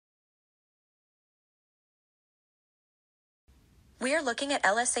We are looking at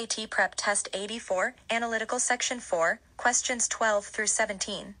LSAT Prep Test 84, Analytical Section 4, questions 12 through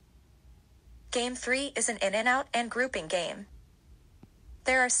 17. Game 3 is an in and out and grouping game.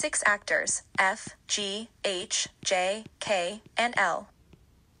 There are 6 actors, F, G, H, J, K, and L.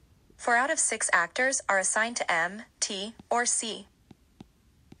 4 out of 6 actors are assigned to M, T, or C.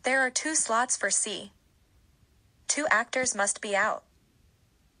 There are 2 slots for C. 2 actors must be out.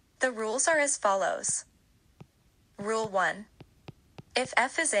 The rules are as follows. Rule 1. If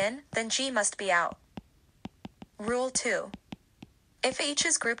F is in, then G must be out. Rule 2. If H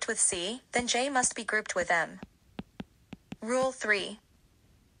is grouped with C, then J must be grouped with M. Rule 3.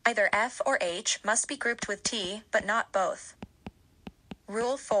 Either F or H must be grouped with T, but not both.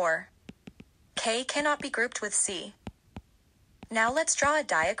 Rule 4. K cannot be grouped with C. Now let's draw a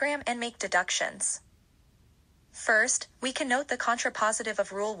diagram and make deductions. First, we can note the contrapositive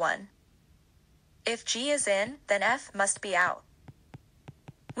of Rule 1. If G is in, then F must be out.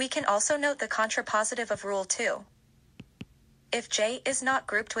 We can also note the contrapositive of Rule 2. If J is not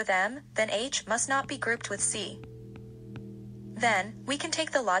grouped with M, then H must not be grouped with C. Then, we can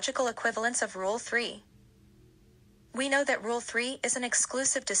take the logical equivalence of Rule 3. We know that Rule 3 is an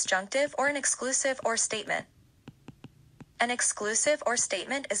exclusive disjunctive or an exclusive or statement. An exclusive or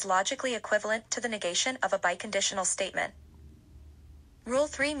statement is logically equivalent to the negation of a biconditional statement. Rule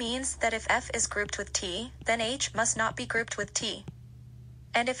 3 means that if F is grouped with T, then H must not be grouped with T.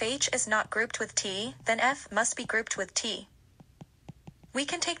 And if H is not grouped with T, then F must be grouped with T. We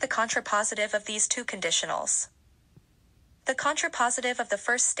can take the contrapositive of these 2 conditionals. The contrapositive of the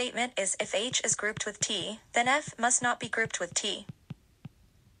first statement is if H is grouped with T, then F must not be grouped with T.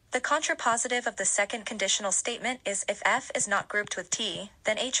 The contrapositive of the second conditional statement is if F is not grouped with T,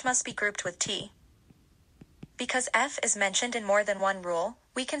 then H must be grouped with T. Because F is mentioned in more than one rule,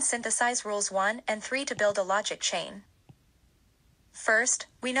 we can synthesize rules 1 and 3 to build a logic chain. First,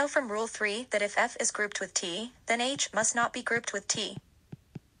 we know from Rule 3 that if F is grouped with T, then H must not be grouped with T.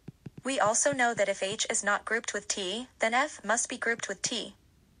 We also know that if H is not grouped with T, then F must be grouped with T.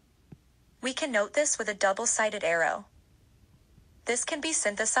 We can note this with a double-sided arrow. This can be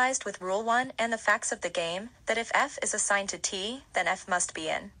synthesized with Rule 1 and the facts of the game, that if F is assigned to T, then F must be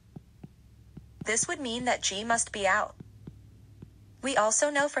in. This would mean that G must be out. We also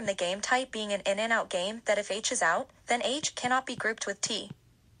know from the game type being an in and out game that if H is out, then H cannot be grouped with T.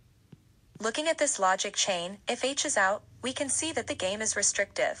 Looking at this logic chain, if H is out, we can see that the game is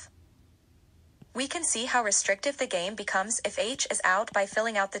restrictive. We can see how restrictive the game becomes if H is out by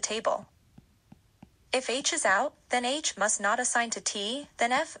filling out the table. If H is out, then H must not assign to T,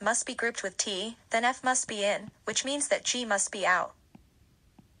 then F must be grouped with T, then F must be in, which means that G must be out.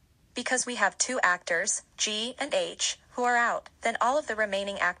 Because we have 2 actors, G and H, who are out, then all of the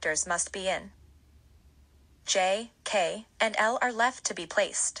remaining actors must be in. J, K, and L are left to be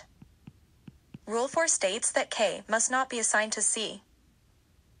placed. Rule 4 states that K must not be assigned to C.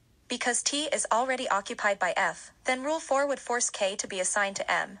 Because T is already occupied by F, then Rule 4 would force K to be assigned to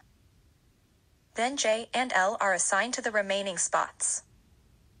M. Then J and L are assigned to the remaining spots.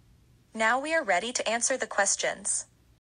 Now we are ready to answer the questions.